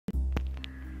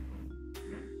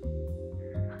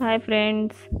Hi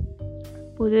friends,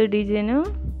 புது design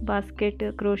basket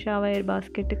crochet wire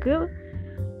பாஸ்கெட்டுக்கு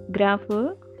graph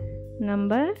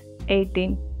number 18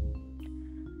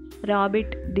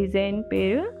 rapid design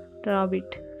పేరు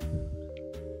rabbit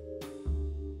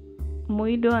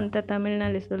ಮುಯ್ಲು ಅಂತ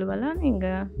ತಮಿಳ್ನಲ್ಲಿ சொல்லுவல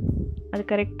நீங்கள் அது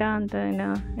கரெக்டாக ಅಂತ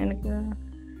எனக்கு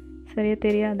சரியாக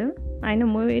தெரியாது అయినా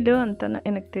முய்ಲು ಅಂತ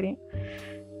எனக்கு தெரியும்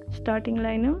ஸ்டார்டிங்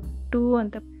லைனும் 2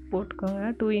 ಅಂತ போட்டுக்கோங்க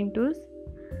 2 இன்டூஸ்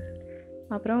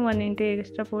அப்புறம் 1 இன்ட்டு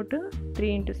எக்ஸ்ட்ரா போட்டு 3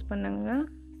 இன்டூஸ் பண்ணுங்க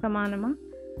சமானமாக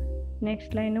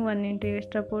நெக்ஸ்ட் லைனு 1 இன்ட்டு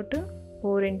எக்ஸ்ட்ரா போட்டு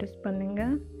 4 இன்டூஸ் பண்ணுங்க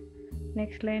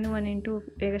நெக்ஸ்ட் லைனு 1 இன்ட்டு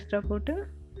எக்ஸ்ட்ரா போட்டு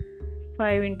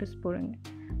 5 இன்டூஸ் போடுங்க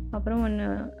அப்புறம் 1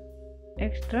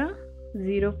 எக்ஸ்ட்ரா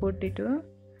 0 போட்டுட்டு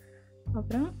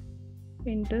அப்புறம்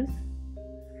இன்டூஸ்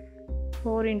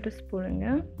 4 இன்டூஸ் போடுங்க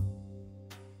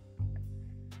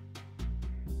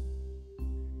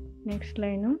நெக்ஸ்ட்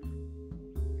லைனும்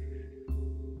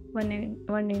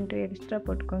 1 இன்ட்டு எக்ஸ்ட்ரா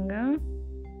போட்டுக்கோங்க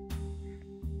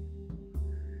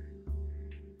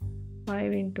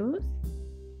 5 இன்டூஸ்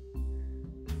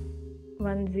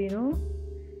 1 0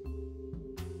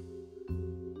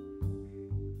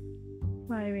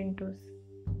 5 இன்டூஸ்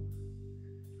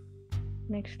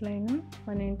நெக்ஸ்ட் லைனு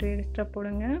 1 இன்ட்டு எக்ஸ்ட்ரா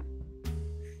போடுங்க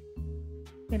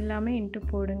எல்லாமே இன்ட்டு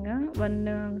போடுங்க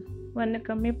 1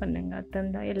 கம்மி பண்ணுங்க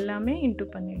அத்தந்தா எல்லாமே இன்ட்டு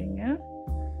பண்ணிடுங்க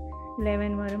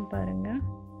 11 வரும் பாருங்க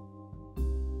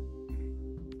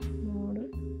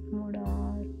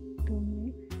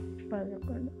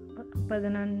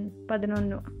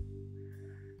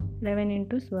 11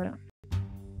 இன்டூஸ் வரும்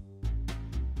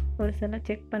ஒரு சில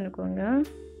செக் பண்ணிக்கோங்க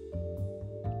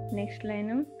நெக்ஸ்ட்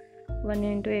லைனு 1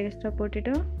 இன்ட்டு எக்ஸ்ட்ரா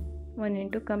போட்டுட்டு 1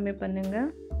 இன்ட்டு கம்மி பண்ணுங்க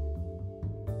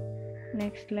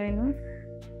நெக்ஸ்ட் லைனு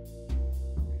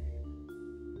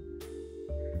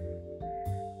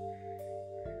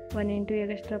 1 இன்ட்டு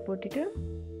எக்ஸ்ட்ரா போட்டுட்டு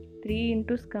 3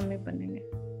 இன்டூஸ் கம்மி பண்ணுங்க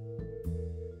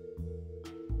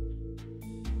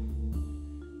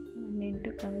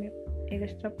கம்மி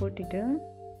எக்ஸ்ட்ரா போட்டுட்டு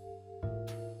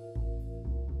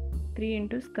 3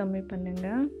 இன்டூஸ் கம்மி பண்ணுங்க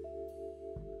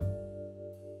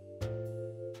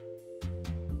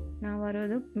நான்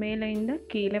வரோது மேலேருந்து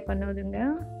கீழே பண்ணோதுங்க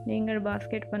நீங்கள்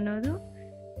பாஸ்கெட் பண்ணோது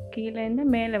கீழேருந்து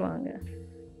மேலே வாங்க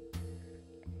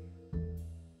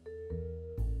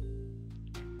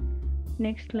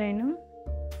நெக்ஸ்ட் லைனும்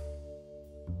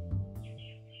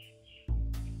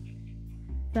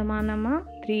சமானமாக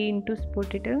 3 இன்டூஸ்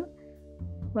போட்டுட்டு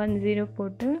 1 0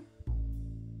 போட்டு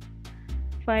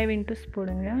 5 இன்டூஸ்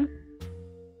போடுங்க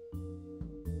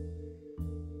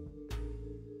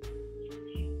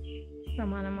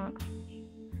சமானமாக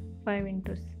 5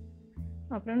 இன்டூஸ்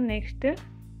அப்புறம் நெக்ஸ்ட்டு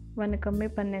 1 கம்மி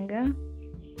பண்ணுங்க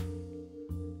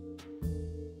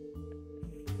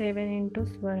 7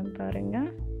 இன்டூஸ் வரும் பாருங்க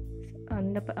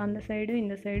அந்த சைடு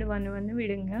இந்த சைடு 1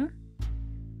 விடுங்க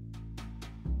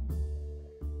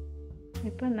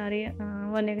இப்போ நிறைய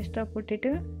 1 எக்ஸ்ட்ரா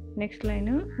போட்டுட்டு நெக்ஸ்ட்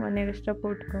லைனு 1 எக்ஸ்ட்ரா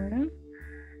போட்டுக்கோங்க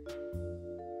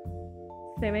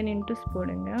 7 இன்டூஸ்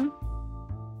போடுங்க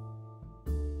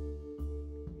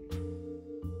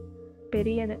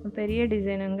பெரிய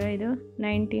டிசைனுங்க இது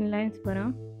 19 லைன்ஸ்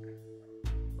வரும்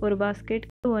ஒரு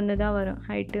பாஸ்கெட்டுக்கு 1 தான் வரும்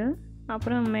ஹைட்டு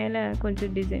அப்புறம் மேலே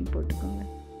கொஞ்சம் டிசைன் போட்டுக்கோங்க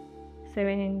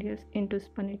 7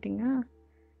 இன்டூஸ் பண்ணிட்டீங்க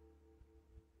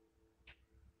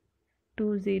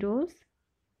 2 zeros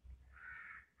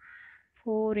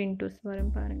 4 இன்டூஸ்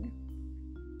வரும் பாருங்க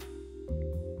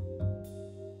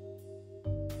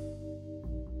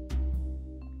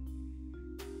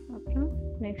அப்புறம்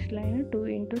நெக்ஸ்ட் லைன் 2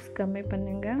 இன்டூஸ் கம்மி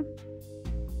பண்ணுங்க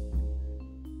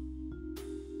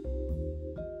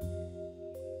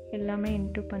எல்லாமே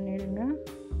இன்ட்டு பண்ணிடுங்க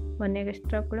 1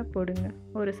 எக்ஸ்ட்ரா கூட போடுங்க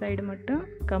ஒரு சைடு மட்டும்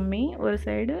கம்மி ஒரு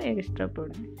சைடு எக்ஸ்ட்ரா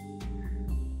போடுங்க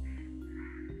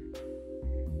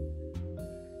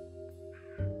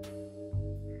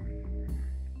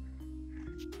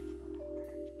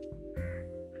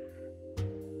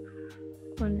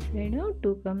ಒಂದು ಸೈಡು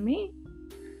 2 ಕಮ್ಮಿ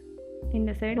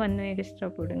இந்த சைடு 1 எக்ஸ்ட்ரா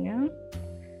போடுங்க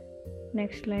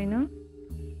நெக்ஸ்ட் லைனு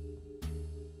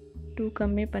 2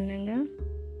 கம்மி பண்ணுங்க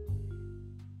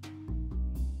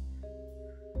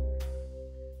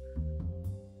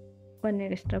 1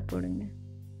 எக்ஸ்ட்ரா போடுங்க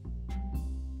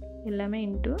எல்லாமே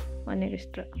இன்ட்டு 1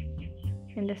 எக்ஸ்ட்ரா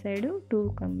இந்த சைடு 2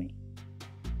 கம்மி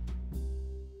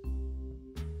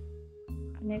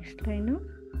நெக்ஸ்ட் லைனு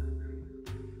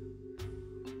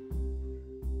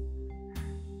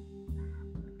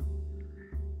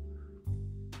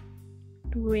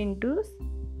 2 இன்டூஸ்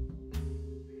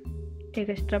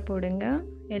எக்ஸ்ட்ரா போடுங்க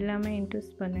எல்லாமே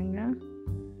இன்டூஸ் பண்ணுங்க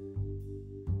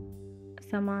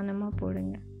சமானமாக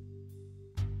போடுங்க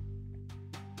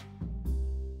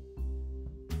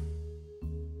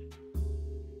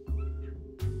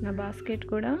நான்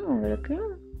பாஸ்கெட் கூட உங்களுக்கு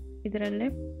இதரல்லே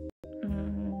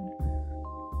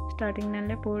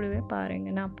ஸ்டார்டிங்னாலே போடுவேன்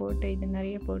பாருங்கள். நான் போட்டேன், இது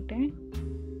நிறைய போட்டேன்.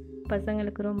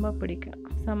 பசங்களுக்கு ரொம்ப பிடிக்கும்.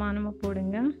 சமானமாக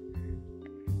போடுங்க.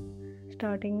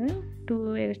 ஸ்டார்டிங்கு 2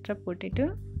 எக்ஸ்ட்ரா போட்டுட்டு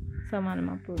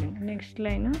சமானமாக போடுங்க. நெக்ஸ்ட்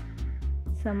லைனும்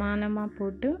சமானமாக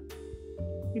போட்டு,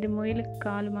 இது முயலுக்கு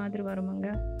கால் மாதிரி வருமாங்க.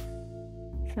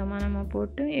 சமானமாக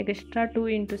போட்டு எக்ஸ்ட்ரா 2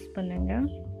 இன்டூஸ் பண்ணுங்க.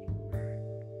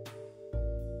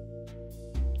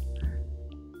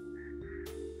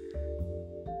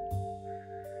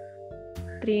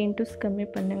 த்ரீ இன்டூஸ் கம்மி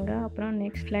பண்ணுங்க. அப்புறம்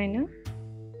நெக்ஸ்ட் லைனு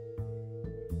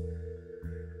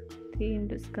 3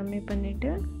 இன்டூஸ் கம்மி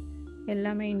பண்ணிவிட்டு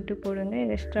எல்லாமே இன்ட்டு போடுங்க.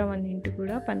 எக்ஸ்ட்ரா 1 இன்ட்டு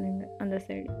கூட பண்ணுங்க. அந்த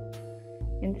சைடு,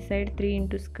 இந்த சைடு 3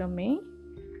 இன்டூஸ் கம்மி,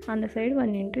 அந்த சைடு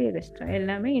 1 இன்ட்டு எக்ஸ்ட்ரா,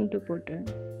 எல்லாமே இன்ட்டு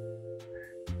போட்டுருங்க.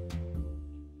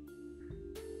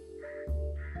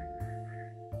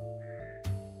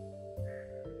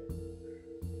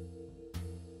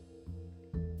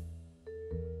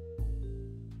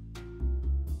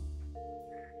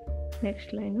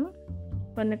 நெக்ஸ்ட் லைனும்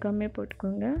 1 கம்மி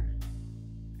போட்டுக்கோங்க.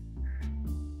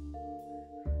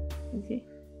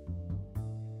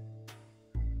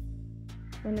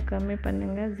 ஒன்று கம்மி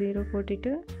பண்ணுங்க. 0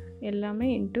 போட்டுட்டு எல்லாமே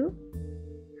இன்ட்டு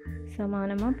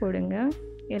சமானமாக போடுங்க.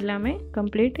 எல்லாமே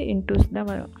கம்ப்ளீட் இன்டூஸ் தான்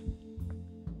வரும்.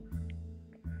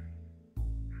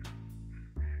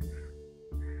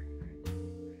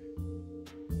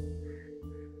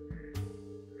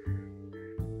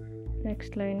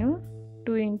 நெக்ஸ்ட் லைனும்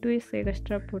 2 இன்டூஸ்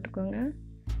எக்ஸ்ட்ரா போட்டுக்கோங்க.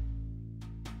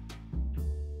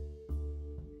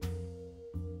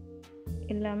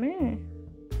 எல்லாமே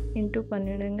இன்ட்டு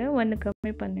பண்ணிவிடுங்க. 1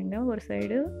 கம்மி பண்ணுங்க. ஒரு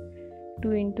சைடு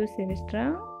 2 இன்டூஸ் எக்ஸ்ட்ரா,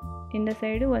 இந்த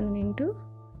சைடு 1 இன்ட்டு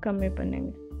கம்மி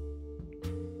பண்ணுங்க.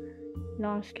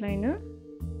 லாஸ்ட் லைனு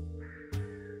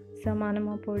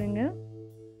சமானமாக போடுங்க.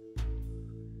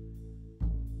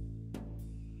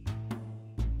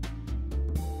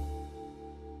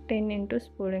 டென் இன்டூஸ்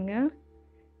போடுங்க.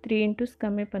 3 இன்டூஸ்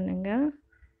கம்மி பண்ணுங்க.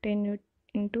 10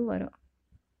 இன்ட்டு வரும்.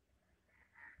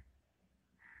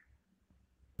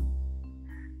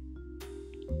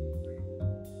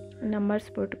 நம்பர்ஸ்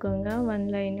போட்டுக்கோங்க. 1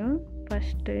 லைனு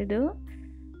ஃபஸ்ட்டு இது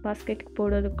பாஸ்கெட்டுக்கு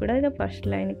போடுறதுக்கு கூட இது ஃபஸ்ட்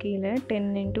லைனு கீழே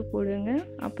 10 இன்ட்டு போடுங்க.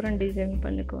 அப்புறம் டிசைன்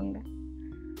பண்ணிக்கோங்க.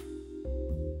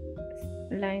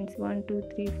 லைன்ஸ் 1 2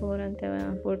 3 4 அந்த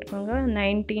போட்டுக்கோங்க.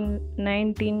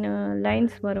 19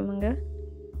 லைன்ஸ் வருமுங்க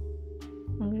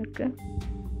உங்களுக்கு.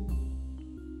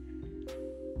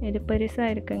 இது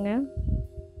பெருசாக இருக்குங்க.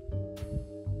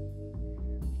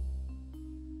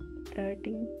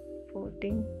 13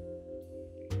 14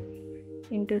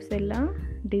 இன்டூஸ் எல்லாம்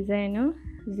டிசைனும்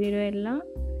 0 எல்லாம்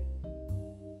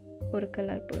ஒரு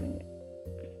கலர் போடுங்க.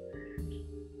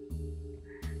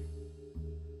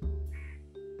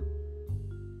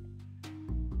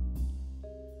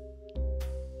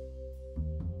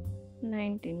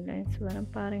 லைன்ஸ்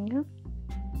வரும் பாருங்க.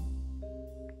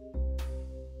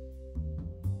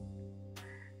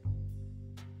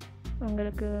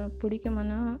 உங்களுக்கு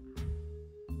பிடிக்குமானா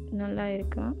நல்லா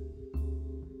இருக்கும்.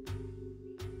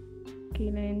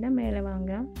 கீழே இருந்து மேலே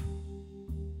வாங்க.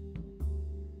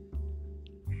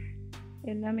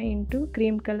 எல்லாமே இன்ட்டு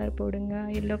க்ரீம் கலர் போடுங்க,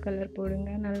 எல்லோ கலர்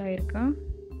போடுங்க. நல்லா இருக்கும்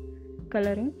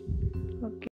கலரு.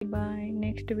 ஓகே, பாய்.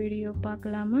 நெக்ஸ்ட் வீடியோ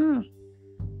பார்க்கலாமா?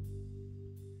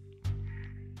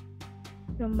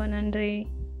 ரொம்ப நன்றி.